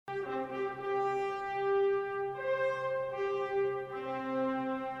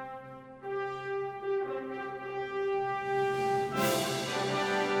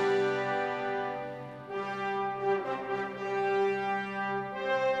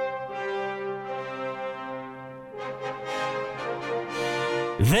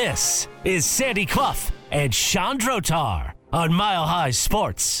This is Sandy Clough and Chandrotar on Mile High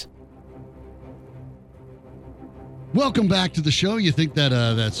Sports. Welcome back to the show. You think that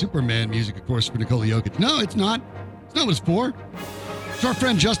that Superman music, of course, for Nikola Jokic. No, it's not. It's not what it's for. It's our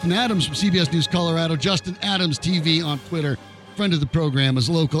friend Justin Adams from CBS News Colorado. Justin Adams TV on Twitter. Friend of the program, as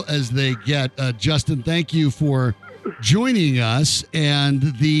local as they get. Justin, thank you for joining us. And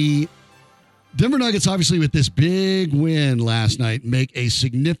the Denver Nuggets, obviously, with this big win last night, make a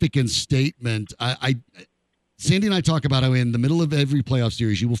significant statement. Sandy and I talk about how in the middle of every playoff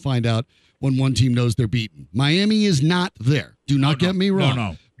series, you will find out when one team knows they're beaten. Miami is not there. Do not get me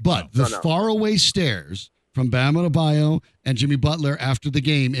wrong. But the faraway stares from Bam Adebayo and Jimmy Butler after the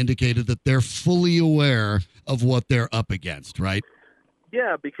game indicated that they're fully aware of what they're up against, right?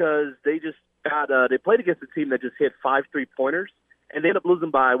 Yeah, because they just got they played against a team that just hit 5 3-pointers, and they ended up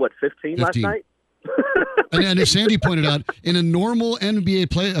losing by, 15 last night? And as Sandy pointed out, in a normal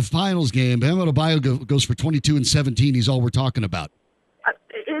NBA finals game, Bam Adebayo goes for 22 and 17. He's all we're talking about.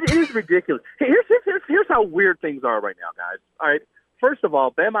 It is ridiculous. Hey, here's how weird things are right now, guys. All right. First of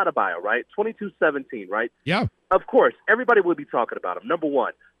all, Bam Adebayo, right? 22-17, right? Yeah. Of course, everybody will be talking about him, number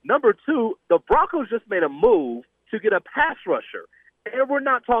one. Number two, the Broncos just made a move to get a pass rusher. And we're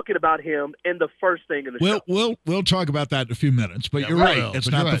not talking about him in the first thing in the show. We'll talk about that in a few minutes, but you're right. It's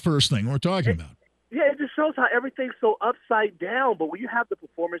not the first thing we're talking about. Yeah, it just shows how everything's so upside down. But when you have the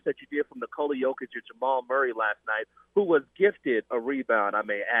performance that you did from Nikola Jokic or Jamal Murray last night, who was gifted a rebound, I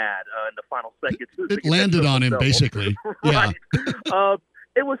may add, in the final seconds. It landed on him, basically. Right. Yeah.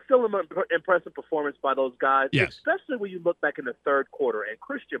 It was still an impressive performance by those guys, especially when you look back in the third quarter. And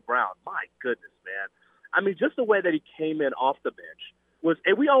Christian Brown, my goodness, man. I mean, just the way that he came in off the bench was,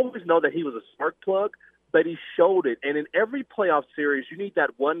 and we always know that he was a spark plug, but he showed it. And in every playoff series, you need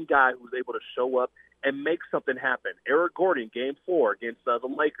that one guy who's able to show up and make something happen. Eric Gordon, Game 4 against the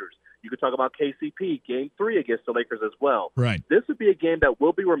Lakers. You could talk about KCP, Game 3 against the Lakers as well. Right. This would be a game that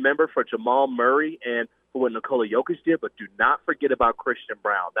will be remembered for Jamal Murray and for what Nikola Jokic did, but do not forget about Christian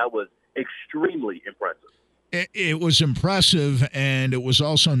Brown. That was extremely impressive. It was impressive, and it was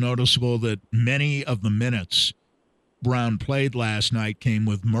also noticeable that many of the minutes Brown played last night came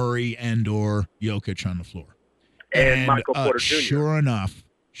with Murray and or Jokic on the floor. And Michael Porter Jr.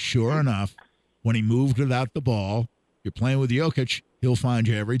 Sure enough, when he moved without the ball, you're playing with Jokic, he'll find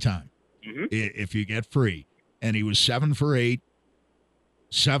you every time if you get free. And he was 7 for 8,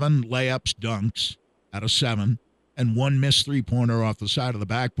 7 layups, dunks out of 7, and 1 missed three-pointer off the side of the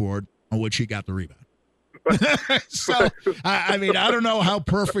backboard on which he got the rebound. So, I mean, I don't know how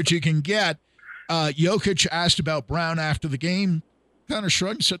perfect you can get. Jokic asked about Brown after the game, kind of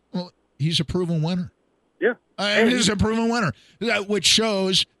shrugged and said, well, he's a proven winner. Yeah. And he's a proven winner, which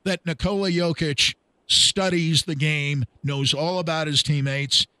shows that Nikola Jokic studies the game, knows all about his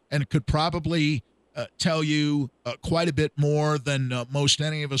teammates, and could probably tell you quite a bit more than most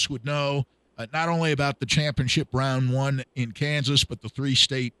any of us would know, not only about the championship Brown won in Kansas, but the 3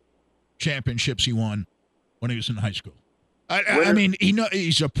 state championships he won when he was in high school. I mean,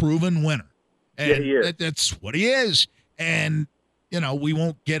 he's a proven winner. And he is. That's what he is. And, we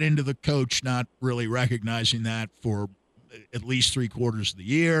won't get into the coach not really recognizing that for at least 3/4 of the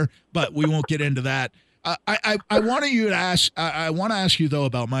year, but we won't get into that. I want to ask you, though,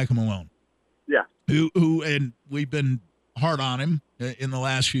 about Michael Malone. Yeah. Who, and we've been hard on him in the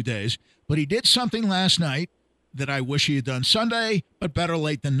last few days, but he did something last night that I wish he had done Sunday, but better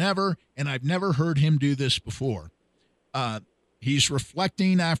late than never, and I've never heard him do this before. He's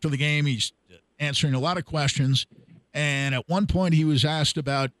reflecting after the game. He's answering a lot of questions, and at one point he was asked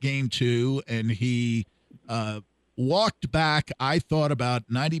about Game 2, and he walked back, I thought, about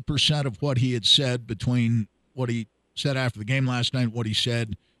 90% of what he had said between what he said after the game last night and what he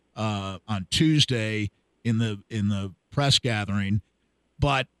said on Tuesday in the press gathering.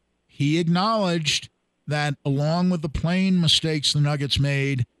 But he acknowledged that along with the plain mistakes the Nuggets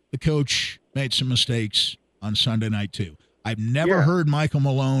made, the coach made some mistakes on Sunday night too. I've never heard Michael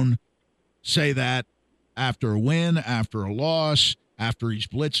Malone say that after a win, after a loss, after he's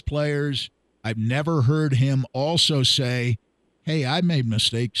blitzed players. I've never heard him also say, hey, I made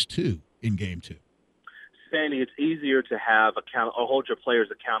mistakes too in Game 2. Sandy, it's easier to have or hold your players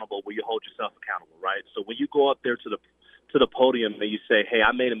accountable when you hold yourself accountable, right? So when you go up there to the podium and you say, hey,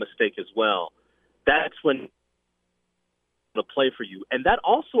 I made a mistake as well, that's when the play for you. And that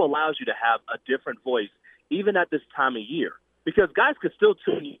also allows you to have a different voice even at this time of year, because guys could still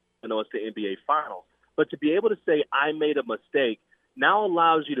tune you, it's the NBA Finals. But to be able to say, I made a mistake, now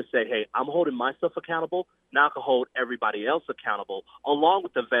allows you to say, hey, I'm holding myself accountable. Now I can hold everybody else accountable, along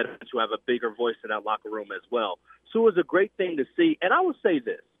with the veterans who have a bigger voice in that locker room as well. So it was a great thing to see. And I will say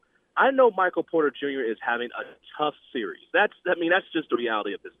this. I know Michael Porter Jr. is having a tough series. That's just the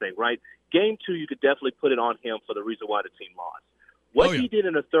reality of this thing, right? Game 2, you could definitely put it on him for the reason why the team lost. What he did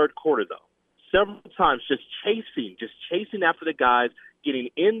in the third quarter, though, several times just chasing after the guys, getting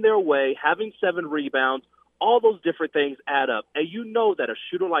in their way, having 7 rebounds, all those different things add up. And you know that a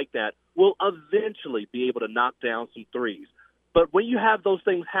shooter like that will eventually be able to knock down some threes. But when you have those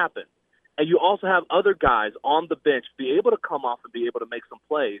things happen, and you also have other guys on the bench be able to come off and be able to make some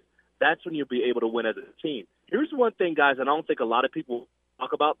plays, that's when you'll be able to win as a team. Here's one thing, guys, I don't think a lot of people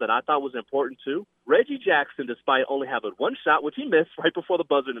talk about that I thought was important too. Reggie Jackson, despite only having 1 shot, which he missed right before the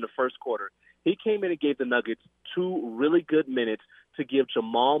buzzer in the first quarter, he came in and gave the Nuggets 2 really good minutes to give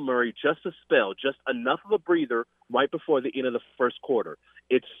Jamal Murray just a spell, just enough of a breather right before the end of the first quarter.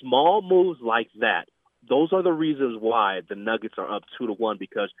 It's small moves like that. Those are the reasons why the Nuggets are up 2-1,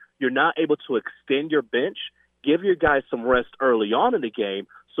 because you're not able to extend your bench, give your guys some rest early on in the game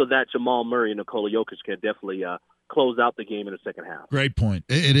so that Jamal Murray and Nikola Jokic can definitely close out the game in the second half. Great point.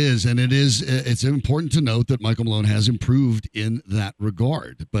 It is, and it's important to note that Michael Malone has improved in that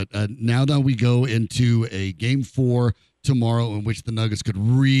regard. But now that we go into a Game 4 tomorrow in which the Nuggets could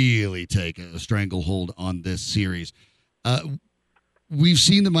really take a stranglehold on this series. We've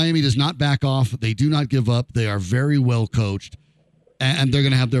seen that Miami does not back off. They do not give up. They are very well coached, and they're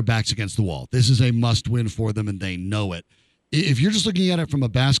going to have their backs against the wall. This is a must-win for them, and they know it. If you're just looking at it from a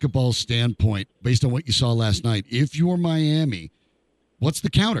basketball standpoint, based on what you saw last night, if you're Miami, what's the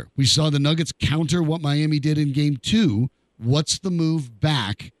counter? We saw the Nuggets counter what Miami did in Game 2. What's the move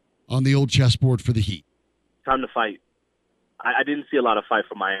back on the old chessboard for the Heat? Time to fight. I didn't see a lot of fight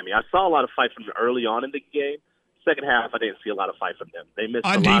from Miami. I saw a lot of fight from them early on in the game. Second half, I didn't see a lot of fight from them. They missed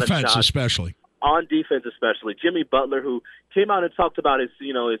on a lot of shots. On defense, especially. On defense, especially. Jimmy Butler, who came out and talked about his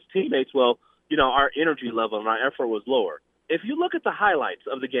teammates, our energy level and our effort was lower. If you look at the highlights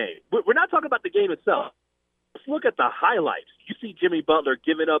of the game, we're not talking about the game itself. Let's look at the highlights. You see Jimmy Butler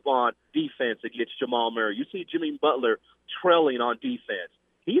giving up on defense against Jamal Murray. You see Jimmy Butler trailing on defense.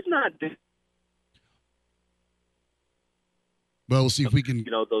 He's not Well, we'll see if we can.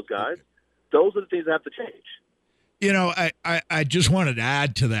 Those guys. Those are the things that have to change. I just wanted to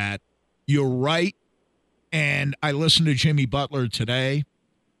add to that. You're right. And I listened to Jimmy Butler today,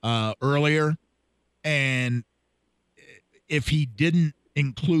 earlier. And if he didn't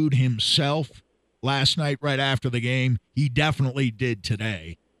include himself last night right after the game, he definitely did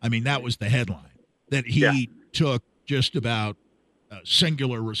today. I mean, that was the headline, that he took just about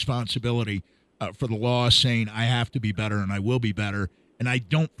singular responsibility for the loss, saying, I have to be better and I will be better. And I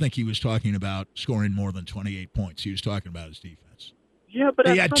don't think he was talking about scoring more than 28 points. He was talking about his defense. Yeah, but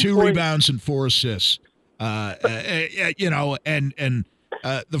he had 2 rebounds and 4 assists. And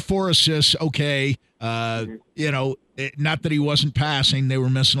the 4 assists, okay. Not that he wasn't passing. They were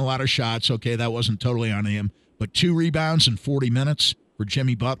missing a lot of shots. Okay, that wasn't totally on him. But 2 rebounds in 40 minutes for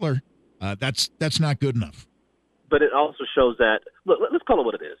Jimmy Butler, that's not good enough. But it also shows that, look, let's call it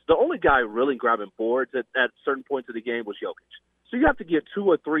what it is. The only guy really grabbing boards at certain points of the game was Jokic. So you have to get 2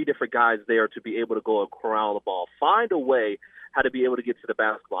 or 3 different guys there to be able to go and corral the ball. Find a way how to be able to get to the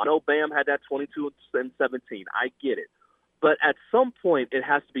basketball. I know Bam had that 22 and 17. I get it. But at some point, it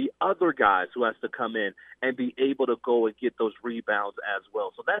has to be other guys who has to come in and be able to go and get those rebounds as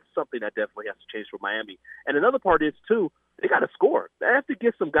well. So that's something that definitely has to change for Miami. And another part is, too, they got to score. They have to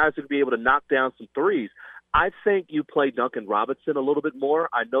get some guys who can be able to knock down some threes. I think you play Duncan Robinson a little bit more.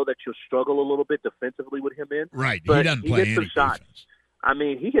 I know that you'll struggle a little bit defensively with him in. Right. But he doesn't play gets any some shots. defense. I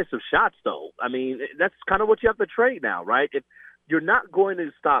mean, he gets some shots, though. I mean, that's kind of what you have to trade now, right? If you're not going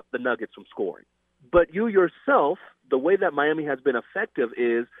to stop the Nuggets from scoring. But you yourself, the way that Miami has been effective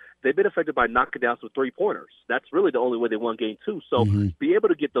is they've been affected by knocking down some three-pointers. That's really the only way they won Game 2. So be able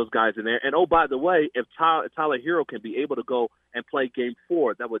to get those guys in there. And, oh, by the way, if Tyler Hero can be able to go and play Game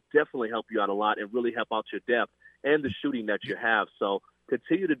 4, that would definitely help you out a lot and really help out your depth and the shooting that you have. So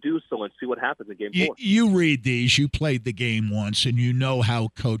continue to do so and see what happens in Game 4. You read these. You played the game once, and you know how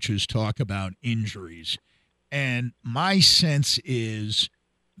coaches talk about injuries. And my sense is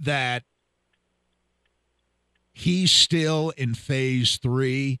that he's still in phase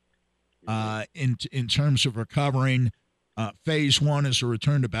 3 in terms of recovering. Phase 1 is a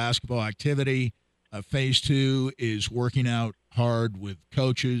return to basketball activity. Phase 2 is working out hard with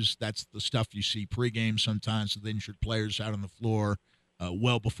coaches. That's the stuff you see pregame sometimes with injured players out on the floor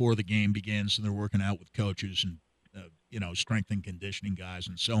well before the game begins, and they're working out with coaches and strength and conditioning guys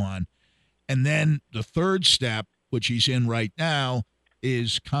and so on. And then the third step, which he's in right now,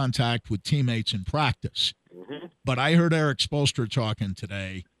 is contact with teammates in practice. But I heard Eric Spoelstra talking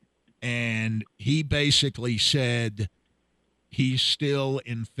today, and he basically said he's still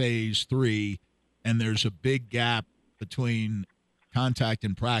in phase 3, and there's a big gap between contact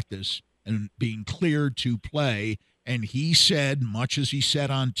and practice and being cleared to play. And he said, much as he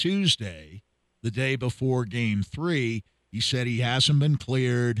said on Tuesday, the day before Game 3, he said he hasn't been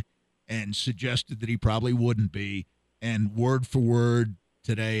cleared and suggested that he probably wouldn't be. And word for word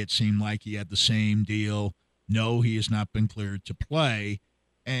today, it seemed like he had the same deal. No, he has not been cleared to play.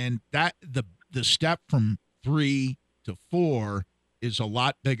 And that the step from 3 to 4 is a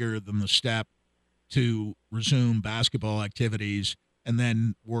lot bigger than the step to resume basketball activities and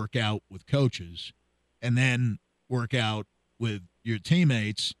then work out with coaches and then work out with your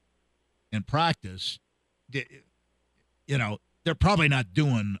teammates and practice. You know, they're probably not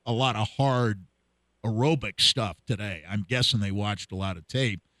doing a lot of hard aerobic stuff today. I'm guessing they watched a lot of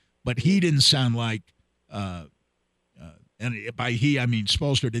tape, but he didn't sound like, and by he, I mean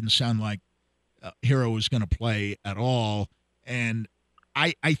Spoelstra didn't sound like Hero was going to play at all. And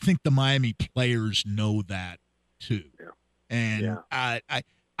I think the Miami players know that too. Yeah. And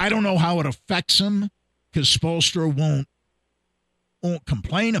I don't know how it affects him because Spoelstra won't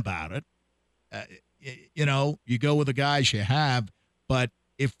complain about it. You know, you go with the guys you have, but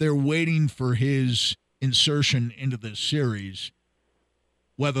if they're waiting for his insertion into this series,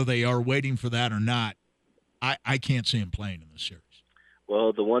 whether they are waiting for that or not, I can't see him playing in this series.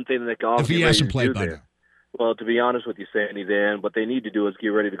 Well, the one thing that golf if he hasn't played by now. Well, to be honest with you, Sandy, then what they need to do is get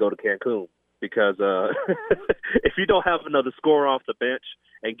ready to go to Cancun because if you don't have another scorer off the bench,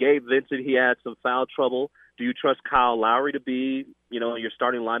 and Gabe Vincent, he had some foul trouble. Do you trust Kyle Lowry to be, your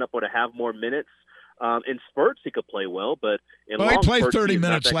starting lineup or to have more minutes? In spurts, he could play well, but in long spurts, he played 30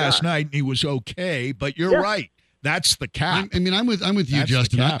 minutes last night, and he was okay. But you're right. That's the cap. I'm with you,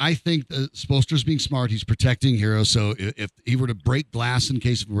 Justin. I think Spoelstra's being smart. He's protecting Hero. So if he were to break glass in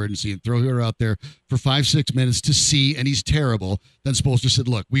case of emergency and throw Hero out there for 5-6 minutes to see, and he's terrible, then Spoelstra said,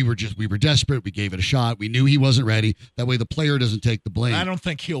 "Look, we were desperate. We gave it a shot. We knew he wasn't ready. That way, the player doesn't take the blame." I don't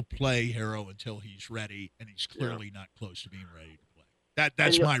think he'll play Hero until he's ready, and he's clearly not close to being ready to play.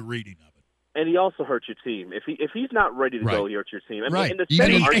 That's my reading of it. And he also hurt your team. If he's not ready to go, he hurts your team.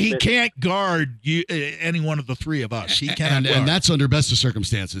 He can't guard any one of the three of us. He can't, and that's under best of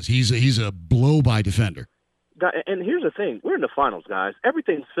circumstances. He's a blow-by defender. And here's the thing: we're in the finals, guys.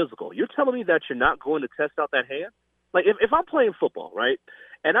 Everything's physical. You're telling me that you're not going to test out that hand? Like if I'm playing football, right,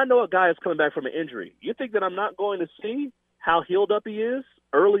 and I know a guy is coming back from an injury, you think that I'm not going to see how healed up he is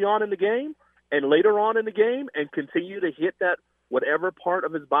early on in the game and later on in the game, and continue to hit that whatever part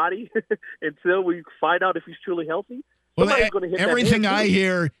of his body until we find out if he's truly healthy? Well, everything I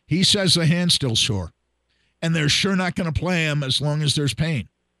hear, he says the hand's still sore, and they're sure not going to play him as long as there's pain.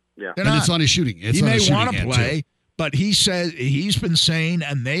 Yeah, and it's on his shooting. He may want to play, but he says he's been saying,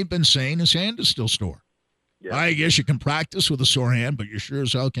 and they've been saying his hand is still sore. Yeah. I guess you can practice with a sore hand, but you sure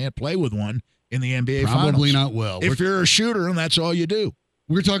as hell can't play with one in the NBA Finals. Probably not well. If you're a shooter and that's all you do.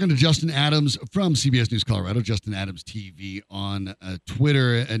 We're talking to Justin Adams from CBS News Colorado, Justin Adams TV on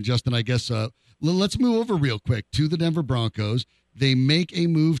Twitter. And Justin, I guess let's move over real quick to the Denver Broncos. They make a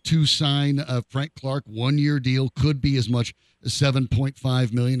move to sign Frank Clark, 1-year deal, could be as much as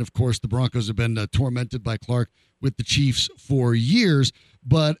 $7.5 million. Of course, the Broncos have been tormented by Clark with the Chiefs for years.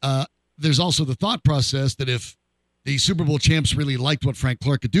 But there's also the thought process that if the Super Bowl champs really liked what Frank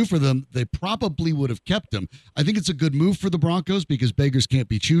Clark could do for them, they probably would have kept him. I think it's a good move for the Broncos because beggars can't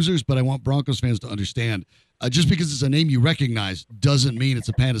be choosers, but I want Broncos fans to understand, just because it's a name you recognize doesn't mean it's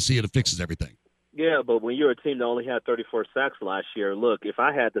a panacea that fixes everything. Yeah, but when you're a team that only had 34 sacks last year, look, if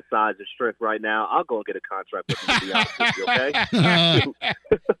I had the size and strength right now, I'll go and get a contract with him, to be honest with you,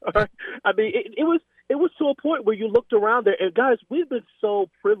 okay? I mean, it was to a point where you looked around there, and guys, we've been so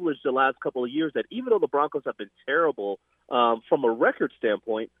privileged the last couple of years that even though the Broncos have been terrible from a record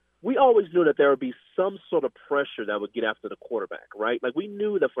standpoint, we always knew that there would be some sort of pressure that would get after the quarterback, right? Like we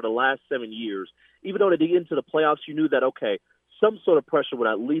knew that for the last 7 years, even though they didn't get into the playoffs, you knew that, okay, some sort of pressure would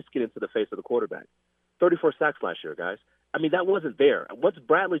at least get into the face of the quarterback. 34 sacks last year, guys. I mean, that wasn't there. Once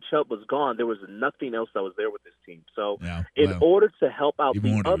Bradley Chubb was gone, there was nothing else that was there with this team. So in order to help out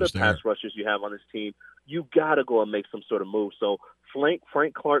the other pass rushers you have on this team, you got to go and make some sort of move. So Frank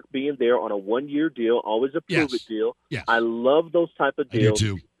Clark being there on a 1-year deal, always a prove-it deal. Yes. I love those type of deals. I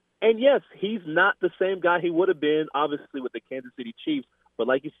do too. And, yes, he's not the same guy he would have been, obviously, with the Kansas City Chiefs. But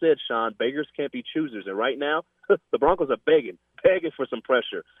like you said, Sean, beggars can't be choosers. And right now, the Broncos are begging for some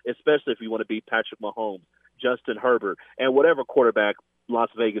pressure, especially if you want to beat Patrick Mahomes, Justin Herbert, and whatever quarterback Las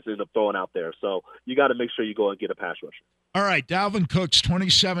Vegas ends up throwing out there. So you got to make sure you go and get a pass rusher. All right, Dalvin Cook's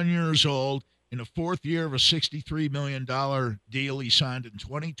 27 years old. in the fourth year of a $63 million deal he signed in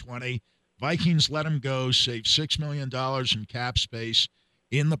 2020. Vikings let him go, save $6 million in cap space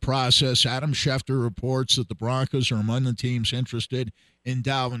in the process. Adam Schefter reports that the Broncos are among the teams interested in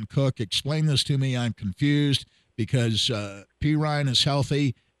Dalvin Cook. Explain this to me. I'm confused because P. Ryan is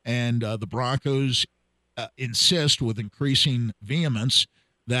healthy, and the Broncos insist with increasing vehemence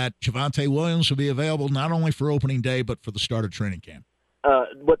that Javonte Williams will be available not only for opening day but for the start of training camp.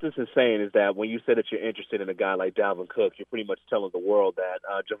 What this is saying is that when you say that you're interested in a guy like Dalvin Cook, you're pretty much telling the world that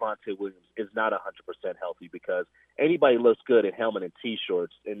Javonte Williams is not 100% healthy, because anybody looks good in helmet and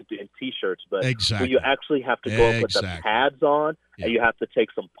t-shirts, but exactly. when you actually have to go and put the pads on, and you have to take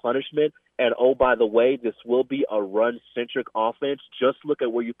some punishment, and oh, by the way, this will be a run-centric offense. Just look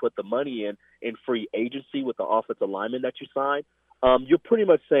at where you put the money in free agency with the offensive lineman that you signed. You're pretty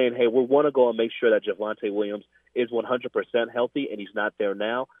much saying, hey, we want to go and make sure that Javonte Williams is 100% healthy, and he's not there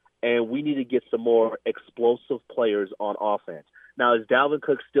now, and we need to get some more explosive players on offense. Now, is Dalvin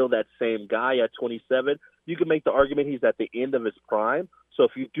Cook still that same guy at 27? You can make the argument he's at the end of his prime, so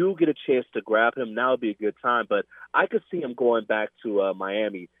if you do get a chance to grab him, now would be a good time, but I could see him going back to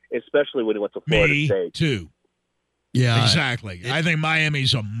Miami, especially when he went to Florida State. Me too. Yeah. Exactly. I think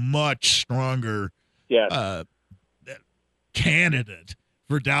Miami's a much stronger candidate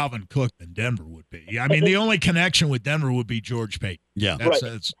for Dalvin Cook than Denver would be. I mean, the only connection with Denver would be George Payton. Yeah.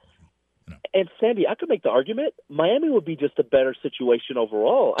 That's And, Sandy, I could make the argument Miami would be just a better situation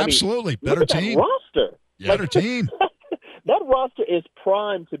overall. Absolutely. Better Better team. That roster. Yeah. Better team. That roster is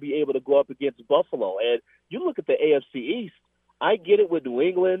primed to be able to go up against Buffalo. And you look at the AFC East, I get it with New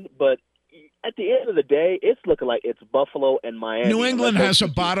England, but at the end of the day, it's looking like it's Buffalo and Miami. New England has a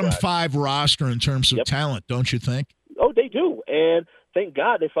bottom five roster in terms of talent, don't you think? Oh, they do. And thank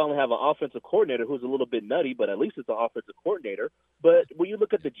God they finally have an offensive coordinator who's a little bit nutty, but at least it's an offensive coordinator. But when you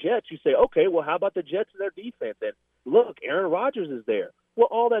look at the Jets, you say, okay, well, how about the Jets and their defense? And look, Aaron Rodgers is there. Well,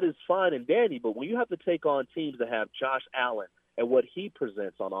 all that is fine and dandy, but when you have to take on teams that have Josh Allen and what he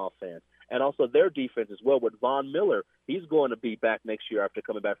presents on offense, and also their defense as well with Von Miller, he's going to be back next year after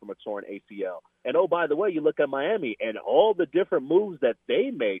coming back from a torn ACL. And, oh, by the way, you look at Miami and all the different moves that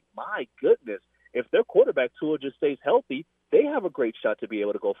they made, my goodness, if their quarterback Tua just stays healthy, they have a great shot to be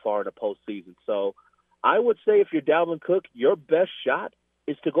able to go far in the postseason. So I would say if you're Dalvin Cook, your best shot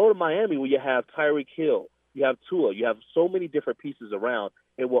is to go to Miami where you have Tyreek Hill, you have Tua, you have so many different pieces around.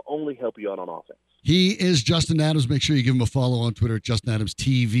 It will only help you out on offense. He is Justin Adams. Make sure you give him a follow on Twitter at Justin Adams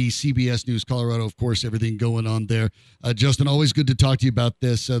TV, CBS News Colorado, of course, everything going on there. Justin, always good to talk to you about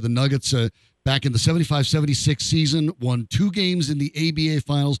this. The Nuggets back in the 75-76 season, won 2 games in the ABA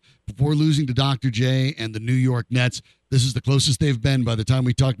Finals before losing to Dr. J and the New York Nets. This is the closest they've been by the time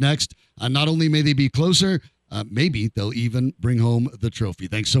we talk next. Not only may they be closer, maybe they'll even bring home the trophy.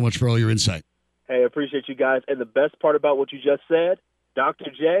 Thanks so much for all your insight. Hey, I appreciate you guys. And the best part about what you just said,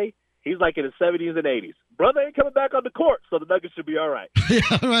 Dr. J, he's like in his 70s and 80s. Brother ain't coming back on the court, so the Nuggets should be all right. Yeah,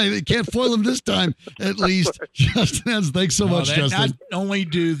 right. They can't foil him this time, at least. Justin Adams, thanks so much, Justin. Not only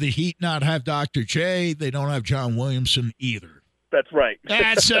do the Heat not have Dr. J, they don't have John Williamson either. That's right.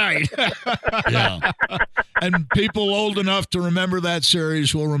 That's right. Yeah. And people old enough to remember that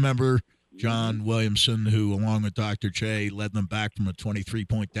series will remember John Williamson, who, along with Dr. J, led them back from a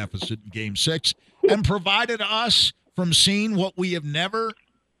 23-point deficit in Game 6 and provided us from seeing what we have never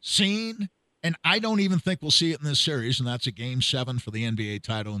seen, and I don't even think we'll see it in this series, and that's a Game 7 for the NBA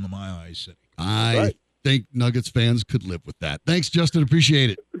title in the Mile High City. I think Nuggets fans could live with that. Thanks, Justin.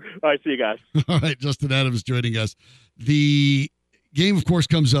 Appreciate it. All right, see you guys. All right, Justin Adams joining us. The game, of course,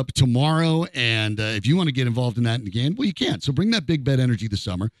 comes up tomorrow, and if you want to get involved in that in the game, well, you can. So bring that big bet energy this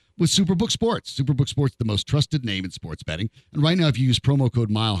summer with Superbook Sports. Superbook Sports, the most trusted name in sports betting. And right now, if you use promo code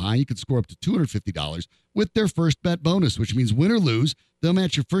MileHigh, you can score up to $250 with their first bet bonus, which means win or lose, they'll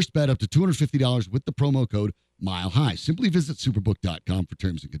match your first bet up to $250 with the promo code MileHigh. Simply visit superbook.com for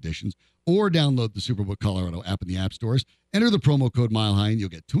terms and conditions or download the Superbook Colorado app in the app stores. Enter the promo code MileHigh, and you'll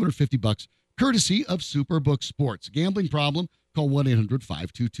get $250 courtesy of Superbook Sports. Gambling problem? Call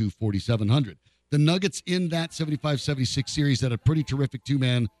 1-800-522-4700. The Nuggets in that 75-76 series had a pretty terrific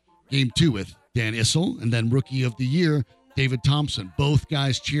two-man Game 2 with Dan Issel and then Rookie of the Year, David Thompson. Both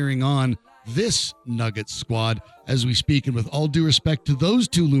guys cheering on this Nuggets squad as we speak. And with all due respect to those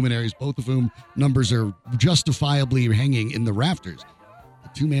two luminaries, both of whom numbers are justifiably hanging in the rafters, the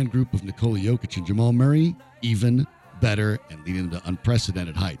two-man group of Nikola Jokic and Jamal Murray, even better and leading them to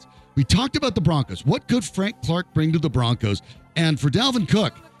unprecedented heights. We talked about the Broncos. What could Frank Clark bring to the Broncos? And for Dalvin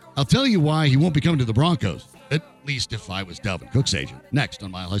Cook, I'll tell you why he won't be coming to the Broncos, at least if I was Dalvin Cook's agent. Next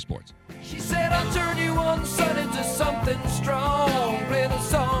on Mile High Sports. She said, I'll turn you on, son, into something strong. Play the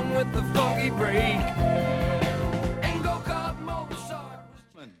song with the funky break. And go kart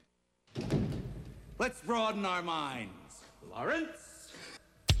motorcycles. Let's broaden our minds. Lawrence?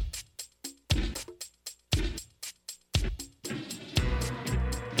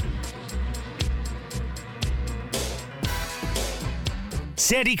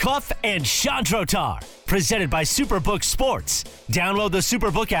 Sandy Clough and Chandrotar, presented by Superbook Sports. Download the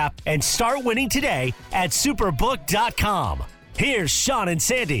Superbook app and start winning today at superbook.com. Here's Sean and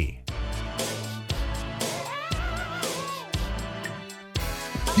Sandy.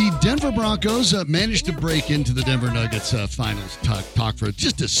 The Denver Broncos managed to break into the Denver Nuggets finals talk for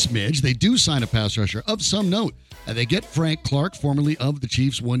just a smidge. They do sign a pass rusher of some note. They get Frank Clark, formerly of the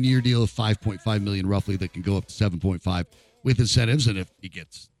Chiefs, one-year deal of $5.5 million roughly that can go up to $7.5 with incentives. And if he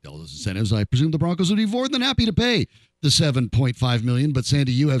gets all those incentives, I presume the Broncos would be more than happy to pay the $7.5 million. But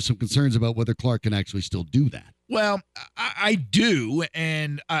Sandy, you have some concerns about whether Clark can actually still do that. Well, I do,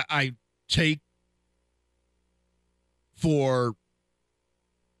 and I take for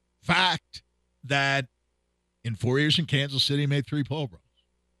fact that in 4 years in Kansas City, he made 3 Pro Bowls.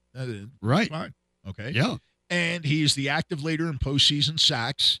 Right. Fine. Okay. Yeah. And he's the active leader in postseason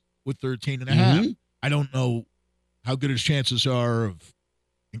sacks with 13 and a half. I don't know how good his chances are of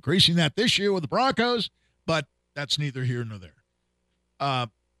increasing that this year with the Broncos, but that's neither here nor there.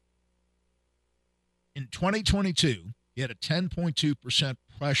 In 2022, he had a 10.2%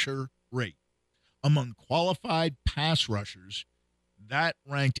 pressure rate among qualified pass rushers. That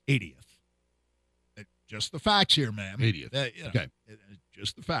ranked 80th. Just the facts here, ma'am. 80th. Okay.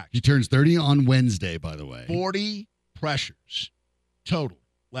 Just the facts. He turns 30 on Wednesday, by the way. 40 pressures total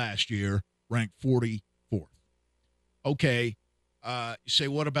last year, ranked 44th. Okay. You say,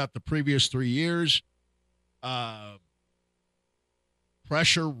 what about the previous 3 years?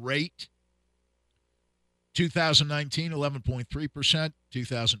 Pressure rate, 2019, 11.3%,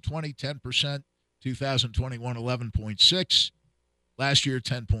 2020, 10%, 2021, 11.6%, last year,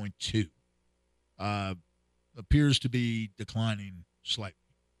 10.2%. Appears to be declining slightly.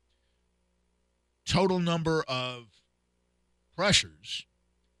 Total number of pressures,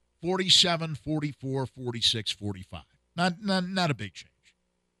 47, 44, 46, 45. Not a big change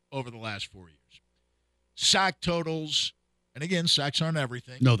over the last 4 years. Sack totals, and again, sacks aren't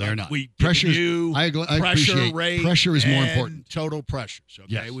everything. No, they're not. Pressure appreciate rate, pressure is more and important. Total pressures. Okay,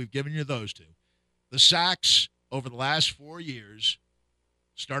 yes. We've given you those two. The sacks over the last 4 years,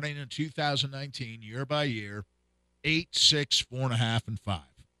 starting in 2019, year by year, 8, 6, 4.5, and 5.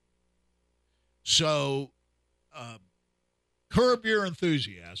 So, curb your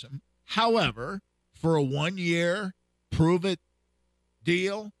enthusiasm. However, for a 1-year prove-it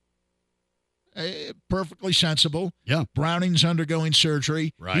deal, perfectly sensible. Yeah. Browning's undergoing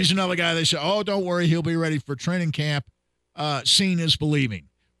surgery. Right. He's another guy they say, oh, don't worry, he'll be ready for training camp. Seeing is believing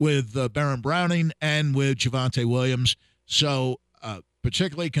with Baron Browning and with Javonte Williams. So,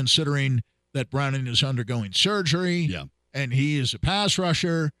 particularly considering that Browning is undergoing surgery and he is a pass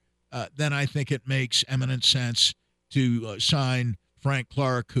rusher, then I think it makes eminent sense to sign Frank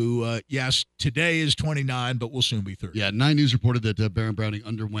Clark, who, yes, today is 29, but will soon be 30. Yeah, 9 News reported that Baron Browning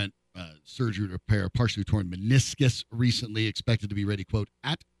underwent surgery to repair a partially torn meniscus recently, expected to be ready, quote,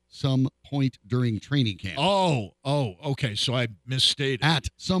 at some point during training camp. Oh, okay, so I misstated. At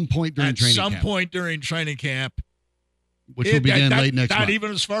some point during training camp. At some point during training camp. Which will begin late next month. Not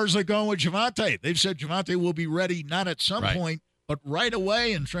even as far as they're going with Javonte. They've said Javonte will be ready not at some point, but right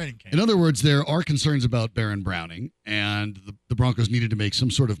away in training camp. In other words, there are concerns about Baron Browning, and the Broncos needed to make some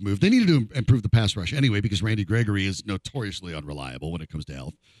sort of move. They needed to improve the pass rush anyway, because Randy Gregory is notoriously unreliable when it comes to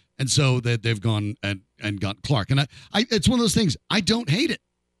health. And so they've gone and got Clark. And it's one of those things, I don't hate it.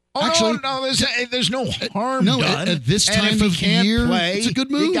 Oh, actually, no, there's no harm done. At this time of year, play, it's a good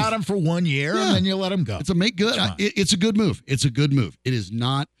move. You got him for 1 year, and then you let him go. It's a make good. It's a good move. It's a good move. It is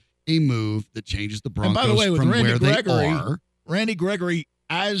not a move that changes the Broncos and by the way, with from Randy where Gregory, they are. Randy Gregory,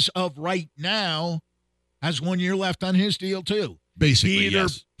 as of right now, has 1 year left on his deal, too. Basically, he either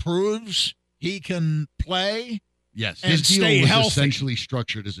yes. proves he can play. Yes, and his deal stay was healthy. essentially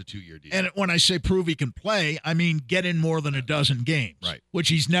structured as a 2-year deal. And when I say prove he can play, I mean get in more than a dozen games, which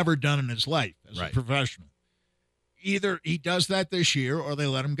he's never done in his life as a professional. Either he does that this year or they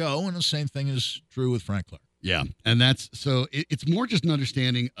let him go, and the same thing is true with Frank Clark. Yeah, and it's more just an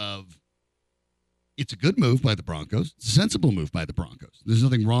understanding of it's a good move by the Broncos. It's a sensible move by the Broncos. There's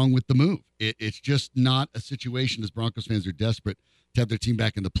nothing wrong with the move. It's just not a situation as Broncos fans are desperate to have their team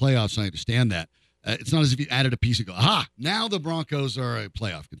back in the playoffs. I understand that. It's not as if you added a piece and go, aha, now the Broncos are a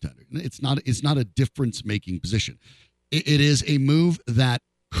playoff contender. It's not a difference-making position. It is a move that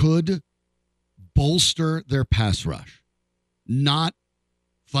could bolster their pass rush, not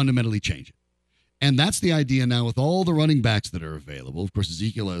fundamentally change it. And that's the idea now with all the running backs that are available. Of course,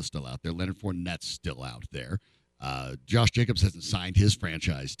 Ezekiel is still out there. Leonard Fournette's still out there. Josh Jacobs hasn't signed his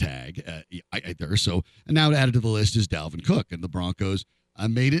franchise tag either. So, and now added to the list is Dalvin Cook. And the Broncos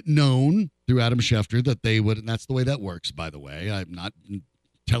made it known through Adam Schefter that they would, and that's the way that works, by the way. I'm not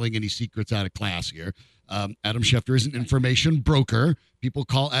telling any secrets out of class here. Adam Schefter is an information broker. People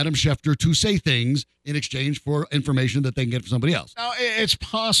call Adam Schefter to say things in exchange for information that they can get from somebody else. Now, it's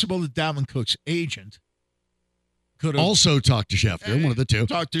possible that Dalvin Cook's agent could have also talked to Schefter, one of the two,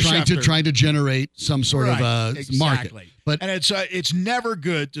 trying to generate some sort of market. But and it's never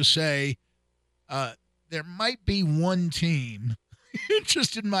good to say there might be one team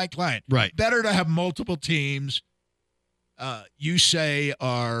interested in my client. Right. Better to have multiple teams. You say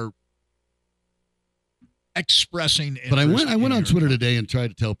are expressing interest. But I went on Twitter today and tried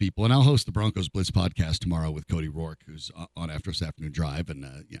to tell people, and I'll host the Broncos Blitz podcast tomorrow with Cody Rourke, who's on after this afternoon drive and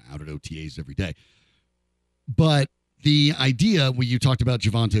out at OTAs every day. But the idea when you talked about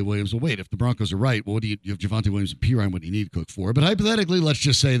Javonte Williams, well, wait, if the Broncos are right, well, what do you have Javonte Williams and Pirine? What do you need Cook for? But hypothetically, let's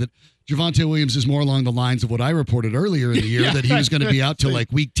just say that Javonte Williams is more along the lines of what I reported earlier in the year, that he was going to be out till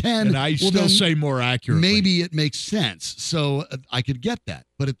like week 10. And I still say more accurately. Maybe it makes sense. So I could get that.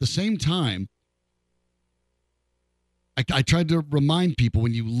 But at the same time, I tried to remind people,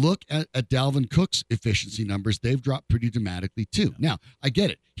 when you look at Dalvin Cook's efficiency numbers, they've dropped pretty dramatically too. Now, I get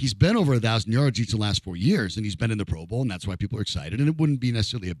it. He's been over 1,000 yards each of the last 4 years, and he's been in the Pro Bowl, and that's why people are excited, and it wouldn't be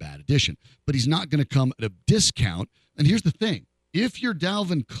necessarily a bad addition. But he's not going to come at a discount. And here's the thing. If you're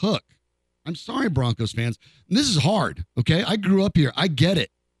Dalvin Cook, I'm sorry, Broncos fans, and this is hard, okay? I grew up here. I get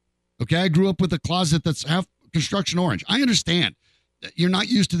it, okay? I grew up with a closet that's half construction orange. I understand. You're not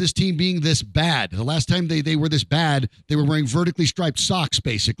used to this team being this bad. The last time they were this bad, they were wearing vertically striped socks,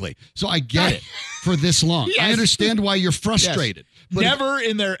 basically. So I get it for this long. Yes. I understand why you're frustrated. Yes. But never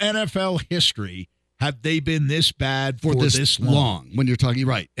in their NFL history have they been this bad for this long. When you're talking,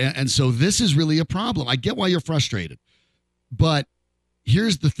 right. And so this is really a problem. I get why you're frustrated. But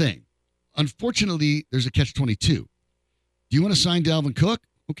here's the thing. Unfortunately, there's a catch-22. Do you want to sign Dalvin Cook?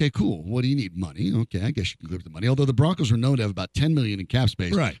 Okay, cool. What do you need? Money. Okay, I guess you can live with the money. Although the Broncos were known to have about $10 million in cap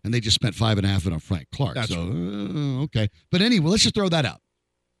space, right? And they just spent $5.5 million on Frank Clark. That's so okay. But anyway, let's just throw that out.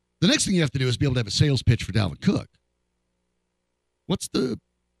 The next thing you have to do is be able to have a sales pitch for Dalvin Cook. What's the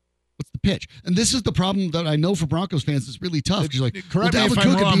pitch? And this is the problem that I know for Broncos fans. It's really tough. Correct me if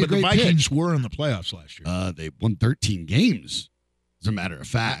I'm wrong, but the Vikings were in the playoffs last year. They won 13 games. As a matter of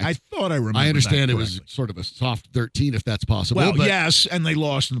fact, I thought I remember. I understand it was sort of a soft 13, if that's possible. Well, yes, and they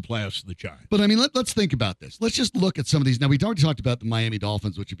lost in the playoffs to the Giants. But I mean, let's think about this. Let's just look at some of these. Now, we've already talked about the Miami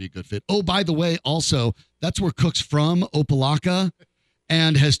Dolphins, which would be a good fit. Oh, by the way, also that's where Cook's from, Opelika,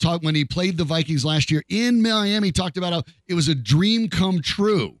 and has talked when he played the Vikings last year in Miami. Talked about how it was a dream come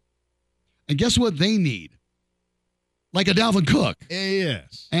true. And guess what they need? Like a Dalvin Cook.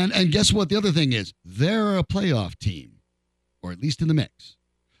 Yes. And guess what? The other thing is they're a playoff team. Or at least in the mix.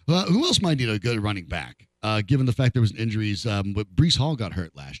 Who else might need a good running back, given the fact there was injuries? Breece Hall got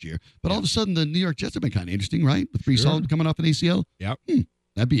hurt last year. But all of a sudden, the New York Jets have been kind of interesting, right? With Breece Hall coming off an ACL? Yep.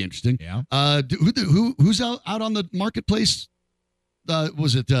 That'd be interesting. Yeah. Who's out on the marketplace?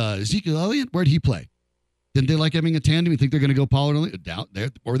 Was it Ezekiel Elliott? Where'd he play? Didn't they like having a tandem? You think they're going to go Pollard? Doubt.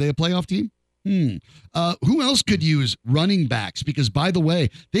 Or are they a playoff team? Who else could use running backs? Because, by the way,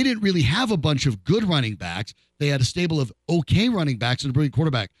 they didn't really have a bunch of good running backs. They had a stable of okay running backs and a brilliant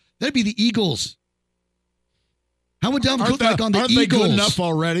quarterback. That'd be the Eagles. How would Dalvin Cook like on the Eagles? Aren't they good enough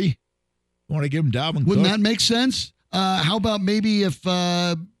already? You want to give them Dalvin Cook? Wouldn't that make sense? How about maybe if,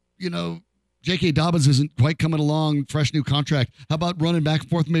 J.K. Dobbins isn't quite coming along, fresh new contract. How about running back and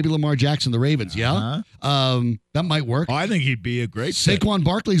forth, maybe Lamar Jackson, the Ravens, yeah? That might work. Oh, I think he'd be a great Saquon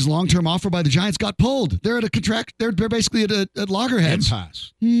Barkley's long-term offer by the Giants got pulled. They're at a contract. They're basically at loggerheads.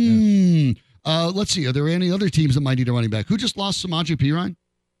 Impasse. Let's see. Are there any other teams that might need a running back? Who just lost Samaje Perine?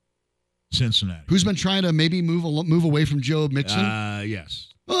 Cincinnati. Who's been trying to maybe move away from Joe Mixon? Yes.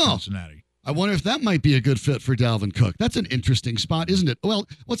 Oh. Cincinnati. I wonder if that might be a good fit for Dalvin Cook. That's an interesting spot, isn't it? Well,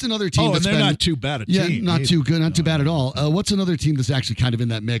 what's another team and they're not too bad a team. Yeah, not too good, not too bad at all. What's another team that's actually kind of in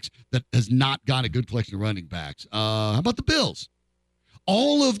that mix that has not got a good collection of running backs? How about the Bills?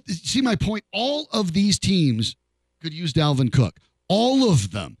 See my point? All of these teams could use Dalvin Cook. All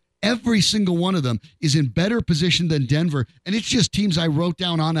of them. Every single one of them is in better position than Denver, and it's just teams I wrote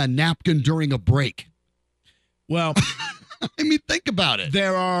down on a napkin during a break. Well, I mean, think about it.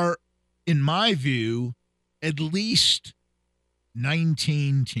 There are, in my view, at least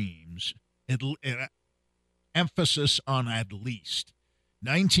 19 teams, emphasis on at least,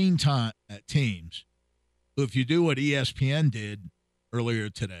 19 teams, if you do what ESPN did earlier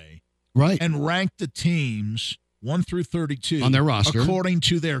today, Right. and rank the teams 1 through 32 on their roster according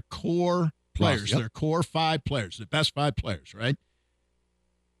to their core players, Yep. their core 5 players, the best 5 players, right?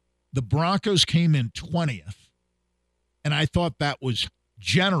 The Broncos came in 20th, and I thought that was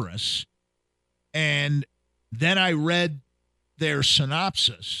generous. And then I read their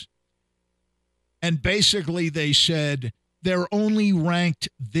synopsis, and basically they said they're only ranked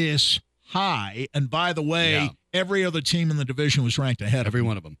this high. And by the way, every other team in the division was ranked ahead of every them.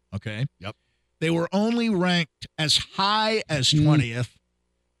 one of them. Okay? Yep. They were only ranked as high as 20th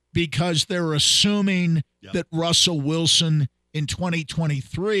because they're assuming that Russell Wilson in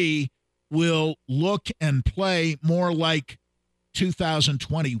 2023 will look and play more like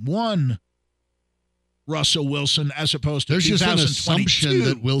 2021 Russell Wilson as opposed to There's just an 2022 assumption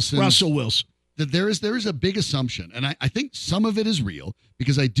that Wilson Russell Wilson. That there is a big assumption, and I think some of it is real,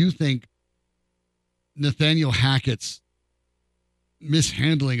 because I do think Nathaniel Hackett's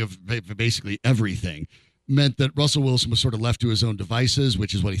mishandling of basically everything meant that Russell Wilson was sort of left to his own devices,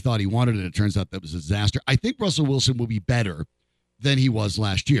 which is what he thought he wanted, and it turns out that was a disaster. I think Russell Wilson will be better than he was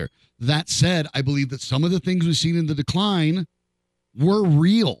last year. That said, I believe that some of the things we've seen in the decline were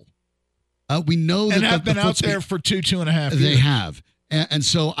real. We know that and have been out there for 2.5 years. They have. And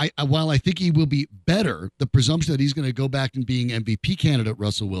so while I think he will be better, the presumption that he's going to go back and being MVP candidate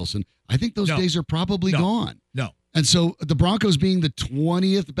Russell Wilson, I think those days are probably gone. No. And so the Broncos being the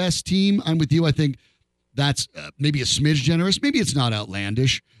 20th best team, I'm with you. I think that's maybe a smidge generous. Maybe it's not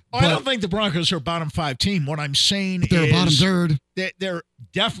outlandish. I don't think the Broncos are a bottom 5 team. What I'm saying they're is bottom third. They're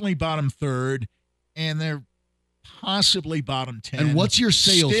definitely bottom third, and they're possibly bottom 10. And what's your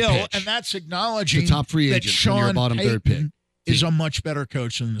sales pitch? And that's acknowledging the top free that agent Sean when you're a bottom Payton third pick is a much better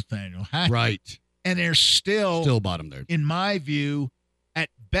coach than Nathaniel Hackett. Right. And they're still bottom third. In my view, at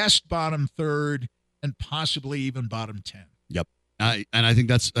best bottom third and possibly even bottom 10. Yep. And I think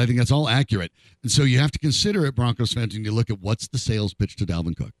that's all accurate. And so you have to consider it, Broncos fans, when you look at what's the sales pitch to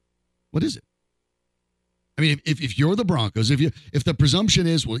Dalvin Cook. What is it? I mean, if you're the Broncos, if the presumption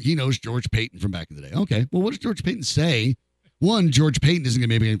is, well, he knows George Payton from back in the day. Okay, well, what does George Payton say? One, George Payton isn't going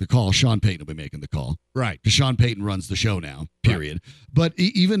to be making the call. Sean Payton will be making the call. Right. Because Sean Payton runs the show now, period. Right. But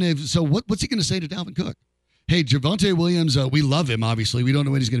even if, so what's he going to say to Dalvin Cook? Hey, Javonte Williams, we love him, obviously. We don't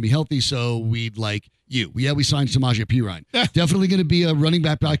know when he's going to be healthy, so we'd like you. Yeah, we signed Samaje Perine. Definitely going to be a running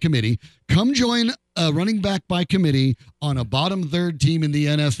back by committee. Come join a running back by committee on a bottom third team in the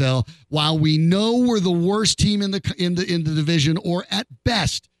NFL while we know we're the worst team in the division, or at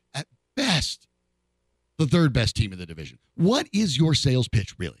best, the third best team in the division. What is your sales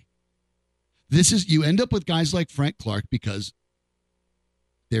pitch, really? You end up with guys like Frank Clark because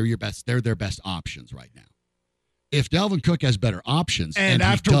they're their best options right now. If Dalvin Cook has better options, and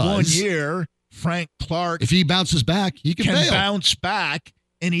after 1 year, Frank Clark, if he bounces back, he can bounce back,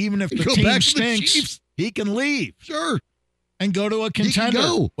 and even if the team stinks, he can leave. Sure. And go to a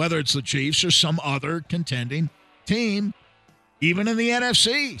contender, whether it's the Chiefs or some other contending team, even in the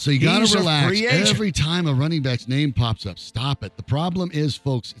NFC. So you got to relax. Every time a running back's name pops up, stop it. The problem is,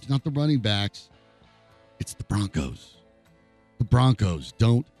 folks, it's not the running backs, it's the Broncos. The Broncos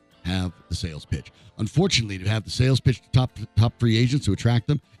don't have the sales pitch. Unfortunately, to have the sales pitch to top free agents to attract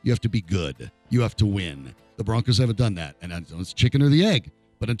them, you have to be good. You have to win. The Broncos haven't done that, and it's chicken or the egg.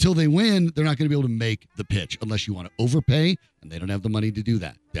 But until they win, they're not going to be able to make the pitch unless you want to overpay, and they don't have the money to do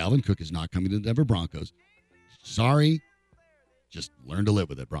that. Dalvin Cook is not coming to the Denver Broncos. Sorry. Just learn to live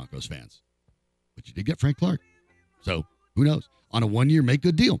with it, Broncos fans. But you did get Frank Clark. So, who knows? On a 1 year make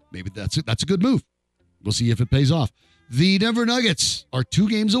good deal. Maybe that's a good move. We'll see if it pays off. The Denver Nuggets are 2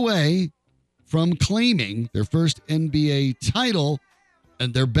 games away from claiming their first NBA title,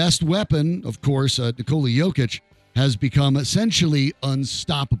 and their best weapon, of course, Nikola Jokic, has become essentially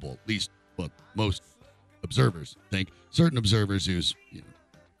unstoppable. At least what most observers think. Certain observers whose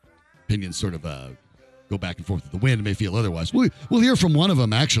opinions sort of go back and forth with the wind may feel otherwise. We'll hear from one of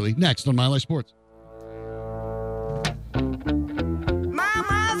them, actually, next on My Life Sports.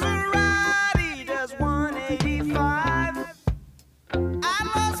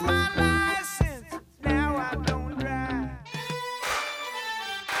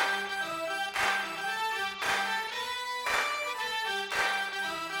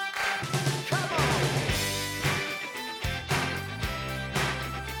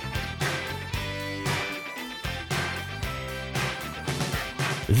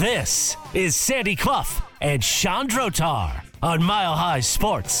 This is Sandy Clough and Chandrotar on Mile High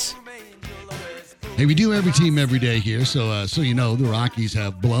Sports. Hey, we do every team every day here, so the Rockies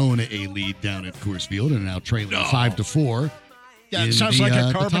have blown a lead down at Coors Field and are now trailing 5-4 Yeah, it in sounds the, like a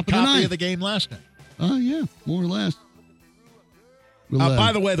the carbon top of the copy ninth. of the game last night. Yeah, more or less.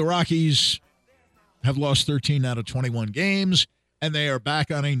 By the way, the Rockies have lost 13 out of 21 games, and they are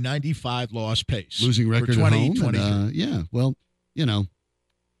back on a 95-loss pace. Losing record for at home. 2023. And, well,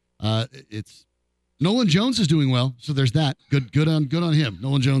 it's Nolan Jones is doing well, so there's that. Good on him.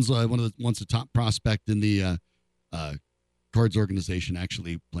 Nolan Jones, once a top prospect in the Cards organization,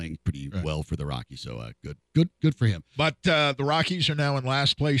 actually playing pretty well for the Rockies. So good for him. But the Rockies are now in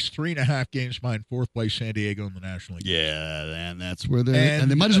last place, 3.5 games behind fourth place San Diego in the National League. Yeah, and that's where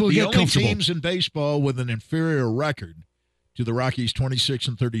and they might as well get comfortable. The only teams in baseball with an inferior record to the Rockies,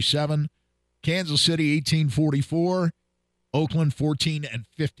 26-37, Kansas City 18-44, Oakland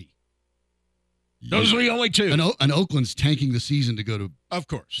 14-50. Those are the only two. And Oakland's tanking the season to go to, of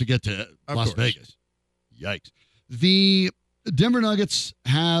course, to get to Las Vegas. Yikes. The Denver Nuggets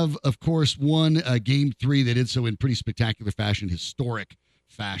have, of course, won Game 3. They did so in pretty spectacular fashion, historic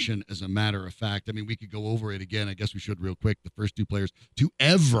fashion, as a matter of fact. I mean, we could go over it again. I guess we should real quick. The first two players to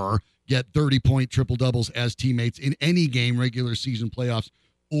ever get 30-point triple-doubles as teammates in any game, regular season, playoffs,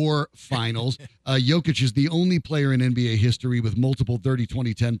 or finals. Jokic is the only player in NBA history with multiple 30,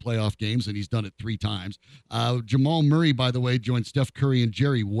 20, 10 playoff games, and he's done it 3 times. Jamal Murray, by the way, joined Steph Curry and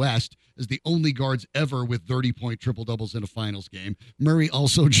Jerry West as the only guards ever with 30-point triple-doubles in a finals game. Murray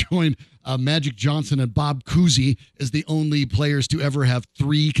also joined Magic Johnson and Bob Cousy as the only players to ever have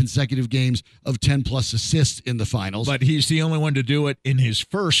 3 consecutive games of 10-plus assists in the finals. But he's the only one to do it in his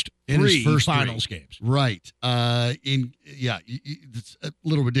first finals games. Right. It's a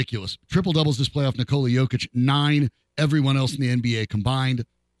little ridiculous. Triple-doubles this playoff, Nikola Jokic, 9. Everyone else in the NBA combined,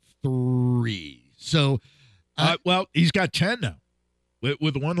 3. So, well, he's got 10 now.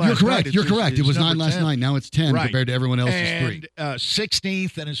 With the one last night. You're correct. It was 9 last night. Now it's 10 compared to everyone else's 3.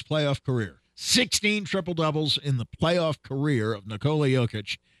 16th in his playoff career. 16 triple-doubles in the playoff career of Nikola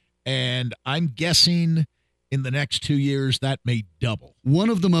Jokic. And I'm guessing in the next 2 years that may double. One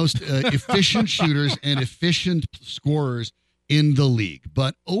of the most efficient shooters and efficient scorers in the league.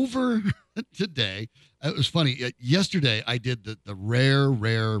 But over today, it was funny. Yesterday, I did the rare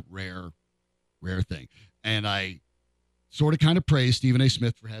thing. And I sort of kind of praised Stephen A.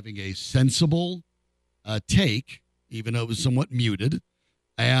 Smith for having a sensible take, even though it was somewhat muted.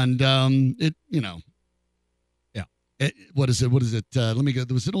 And what is it? Let me go.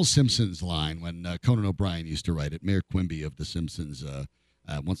 There was an old Simpsons line when Conan O'Brien used to write it. Mayor Quimby of The Simpsons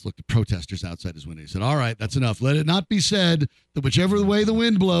once looked at protesters outside his window. He said, "All right, that's enough. Let it not be said that whichever way the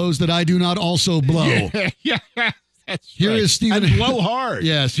wind blows, that I do not also blow." Yeah. That's here right. is Stephen. And blow hard.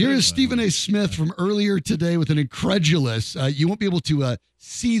 Yes, here is Stephen A. Smith from earlier today with an incredulous. You won't be able to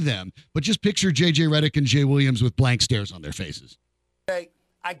see them, but just picture J.J. Redick and Jay Williams with blank stares on their faces. Okay,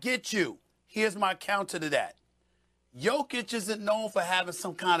 I get you. Here's my counter to that. Jokic isn't known for having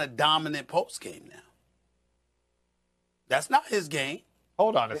some kind of dominant post game now. That's not his game.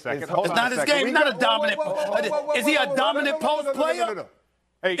 Hold on a second. It's not his game. He's not a dominant. Is he a dominant post player? No.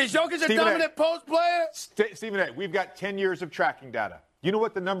 Hey, is Jokic a dominant post player? Stephen A., we've got 10 years of tracking data. You know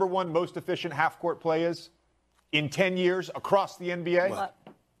what the number one most efficient half-court play is in 10 years across the NBA? What?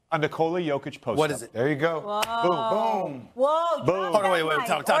 A Nikola Jokic post. What is it? There you go. Whoa. Boom. Whoa. Boom. Hold on, wait.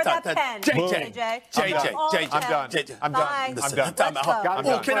 Talk. JJ. I'm done. I'm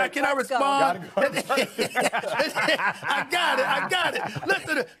done. Can I respond? I got it.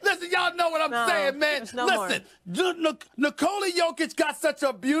 Listen, y'all know what I'm saying, man. Listen, Nikola Jokic got such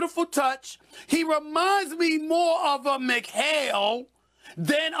a beautiful touch. He reminds me more of a McHale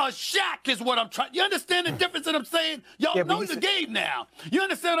than a Shaq is what I'm trying. You understand the difference that I'm saying? Y'all know the game now. You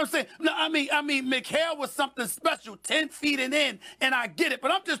understand what I'm saying? No, I mean, McHale was something special, 10 feet and in, and I get it.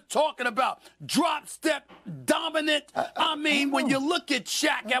 But I'm just talking about drop step dominant. When you look at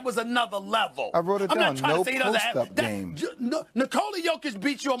Shaq, that was another level. I wrote it down. I'm not trying to say post-up game. Nikola Jokic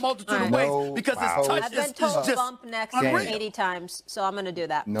beats you a multitude of ways because his touch I've been is told just bump next unreal. 80 times, so I'm going to do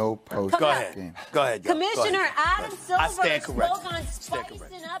that. No post Go ahead. game. Go ahead. Commissioner Adam Silver stand corrected. spoke on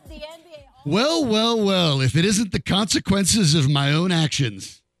spicing up the NBA. Well, if it isn't the consequences of my own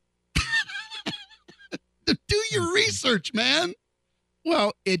actions. Do your research, man.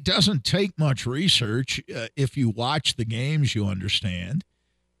 Well, it doesn't take much research. If you watch the games, you understand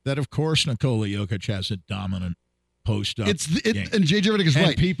that, of course, Nikola Jokic has a dominant post-up game. And J.J. Redick is and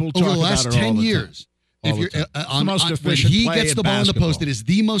right. People over talk the last about it 10 all the years. Time. If you're when he gets the ball in the post, it is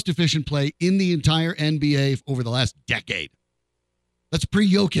the most efficient play in the entire NBA over the last decade. That's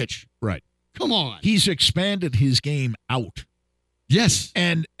pre-Jokic. Right. Come on. He's expanded his game out. Yes.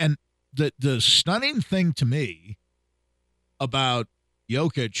 And the stunning thing to me about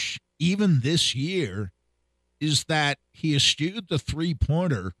Jokic, even this year, is that he eschewed the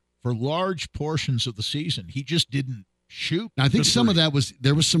three-pointer for large portions of the season. He just didn't shoot. Now, I think some of that was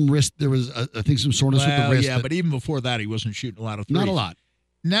there was some wrist. There was, I think, some soreness with the wrist. Yeah, but even before that, he wasn't shooting a lot of threes. Not a lot.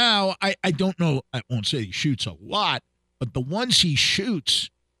 Now, I don't know. I won't say he shoots a lot, but the ones he shoots,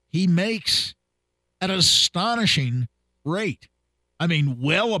 he makes at an astonishing rate. I mean,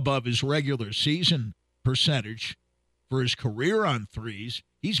 well above his regular season percentage for his career on threes.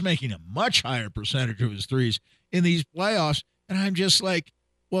 He's making a much higher percentage of his threes in these playoffs. And I'm just like,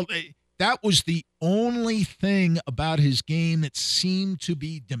 well, that was the only thing about his game that seemed to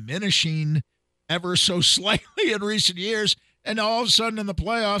be diminishing ever so slightly in recent years. And all of a sudden in the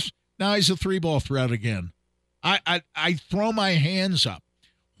playoffs, now he's a three-ball threat again. I throw my hands up.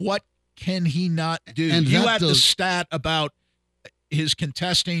 What can he not do? And you had the stat about his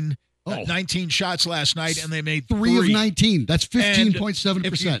contesting 19 shots last night, and they made 3 of 19. That's 15.7%.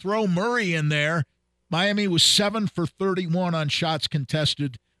 If you throw Murray in there, Miami was 7 for 31 on shots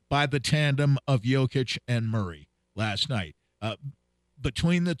contested by the tandem of Jokic and Murray last night.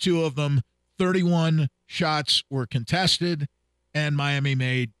 Between the two of them, 31 shots were contested, and Miami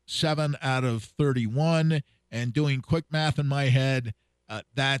made 7 out of 31. And doing quick math in my head,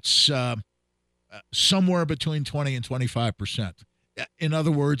 that's somewhere between 20 and 25%. In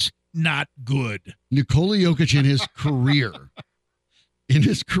other words, not good. Nikola Jokic in his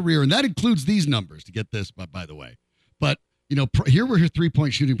career, and that includes these numbers to get this, by the way. But, here were her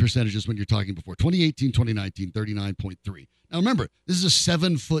three-point shooting percentages when you're talking before. 2018, 2019, 39.3. Now, remember, this is a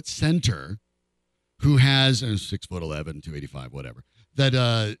 7-foot center who has 6'11", 285, whatever,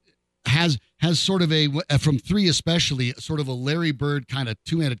 that has sort of from three especially, sort of a Larry Bird kind of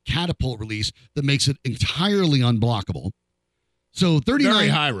two-handed catapult release that makes it entirely unblockable. So 39, very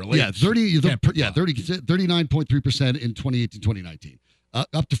high release. Yeah, 39.3% in 2018-2019.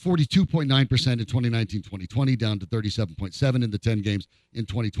 Up to 42.9% in 2019-2020, down to 37.7% in the 10 games in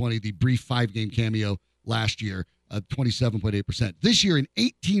 2020. The brief 5-game cameo last year, 27.8%. This year in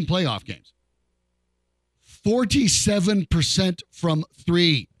 18 playoff games, 47% from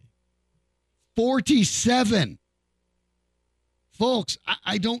three. 47. Folks,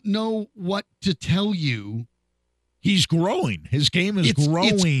 I don't know what to tell you. He's growing. His game is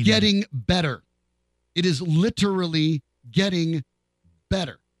growing. It's getting better. It is literally getting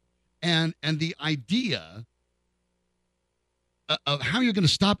better. And the idea of how you're going to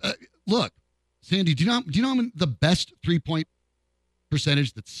stop. Look, Sandy, do you know the best 3-point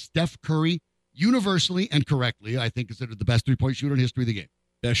percentage that Steph Curry, universally and correctly, I think, considered the best 3-point shooter in history of the game?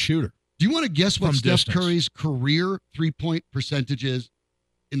 Best shooter. Do you want to guess what From Steph distance. Curry's career 3-point percentage is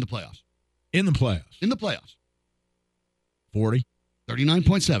in the playoffs? In the playoffs. 40?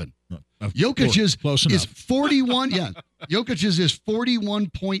 39.7. Jokic's is 41. Yeah. Jokic's is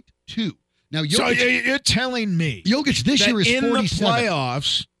 41.2. Now, Jokic, so you're telling me Jokic this year is 47. In the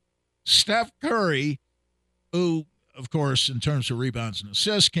playoffs, Steph Curry, who, of course, in terms of rebounds and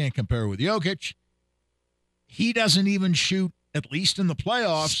assists, can't compare with Jokic, he doesn't even shoot, at least in the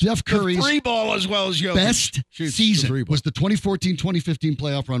playoffs, Steph Curry's the three ball as well as Jokic. Best season was the 2014-2015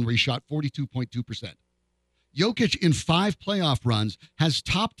 playoff run where he shot 42.2%. Jokic in 5 playoff runs has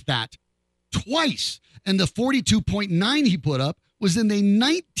topped that twice. And the 42.9 he put up was in a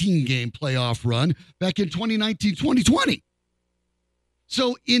 19-game playoff run back in 2019-2020.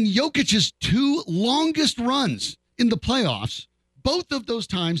 So in Jokic's 2 longest runs in the playoffs, both of those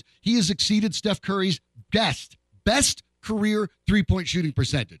times he has exceeded Steph Curry's best career 3-point shooting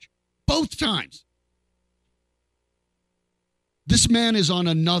percentage. Both times. This man is on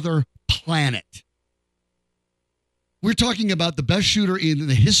another planet. We're talking about the best shooter in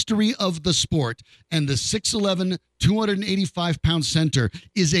the history of the sport, and the 6'11", 285-pound center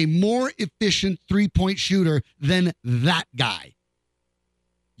is a more efficient 3-point shooter than that guy.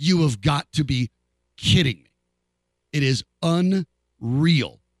 You have got to be kidding me. It is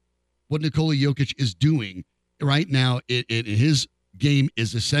unreal what Nikola Jokic is doing right now. His game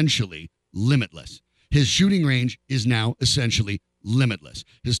is essentially limitless. His shooting range is now essentially limitless.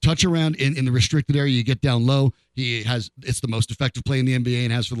 His touch around in the restricted area, you get down low, it's the most effective play in the NBA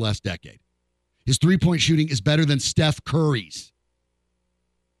and has for the last decade. His 3-point shooting is better than Steph Curry's.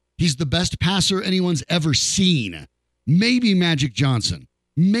 He's the best passer anyone's ever seen. Maybe Magic Johnson.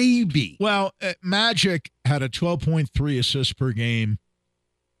 Maybe. Well, Magic had a 12.3 assists per game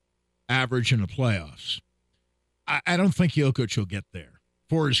average in the playoffs. I don't think Jokic will get there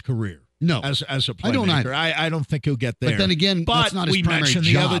for his career. No, as a playmaker. I don't either. I don't think he'll get there. But then again, that's not his we primary mentioned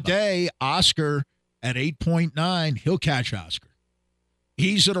job. the other day, Oscar at 8.9, he'll catch Oscar.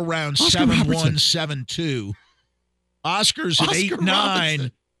 He's at around 7'1", 7'2". Oscar's at 8'9",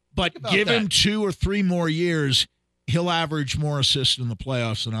 But give him 2 or 3 more years, he'll average more assists in the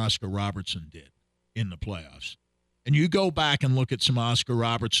playoffs than Oscar Robertson did in the playoffs. And you go back and look at some Oscar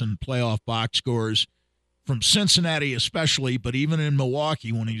Robertson playoff box scores from Cincinnati especially, but even in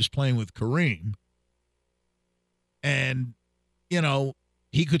Milwaukee when he was playing with Kareem. And,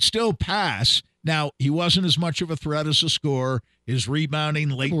 he could still pass. Now, he wasn't as much of a threat as a scorer. His rebounding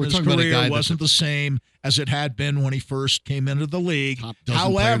late in his career wasn't the same as it had been when he first came into the league.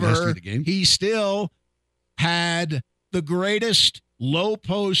 However, he still had the greatest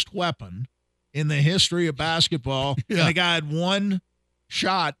low-post weapon in the history of basketball. And the guy had one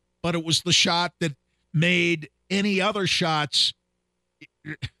shot, but it was the shot that made any other shots.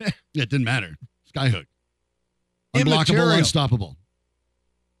 It didn't matter. Skyhook. Unblockable, unstoppable.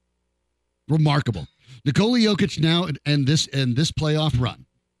 Remarkable. Nikola Jokic now and this playoff run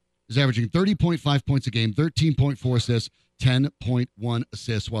is averaging 30.5 points a game, 13.4 assists, 10.1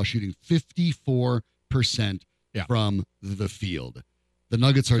 assists while shooting 54% from the field. The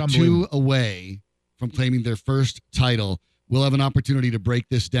Nuggets are 2 away from claiming their first title. We'll have an opportunity to break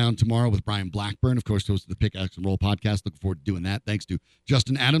this down tomorrow with Brian Blackburn, of course, host of the Pickaxe and Roll podcast. Looking forward to doing that. Thanks to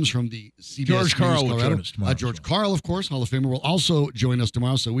Justin Adams from the CBS George Karl will join us tomorrow. George Karl, of course, Hall of Famer, will also join us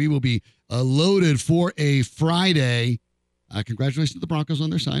tomorrow. So we will be loaded for a Friday. Congratulations to the Broncos on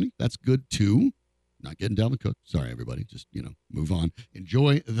their signing. That's good, too. Not getting Dalvin Cook. Sorry, everybody. Just, move on.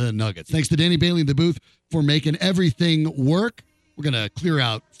 Enjoy the Nuggets. Thanks to Danny Bailey in the booth for making everything work. We're going to clear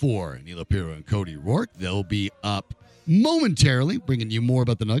out for Nilo Piro and Cody Rourke. They'll be up momentarily, bringing you more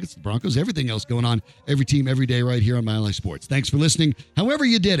about the Nuggets, the Broncos, everything else going on, every team, every day right here on Mile High Sports. Thanks for listening. However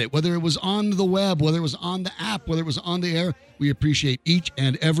you did it, whether it was on the web, whether it was on the app, whether it was on the air, we appreciate each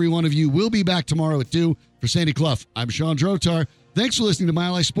and every one of you. We'll be back tomorrow at 2. For Sandy Clough, I'm Sean Drotar. Thanks for listening to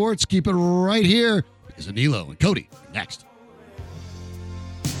Mile High Sports. Keep it right here because Anilo and Cody next.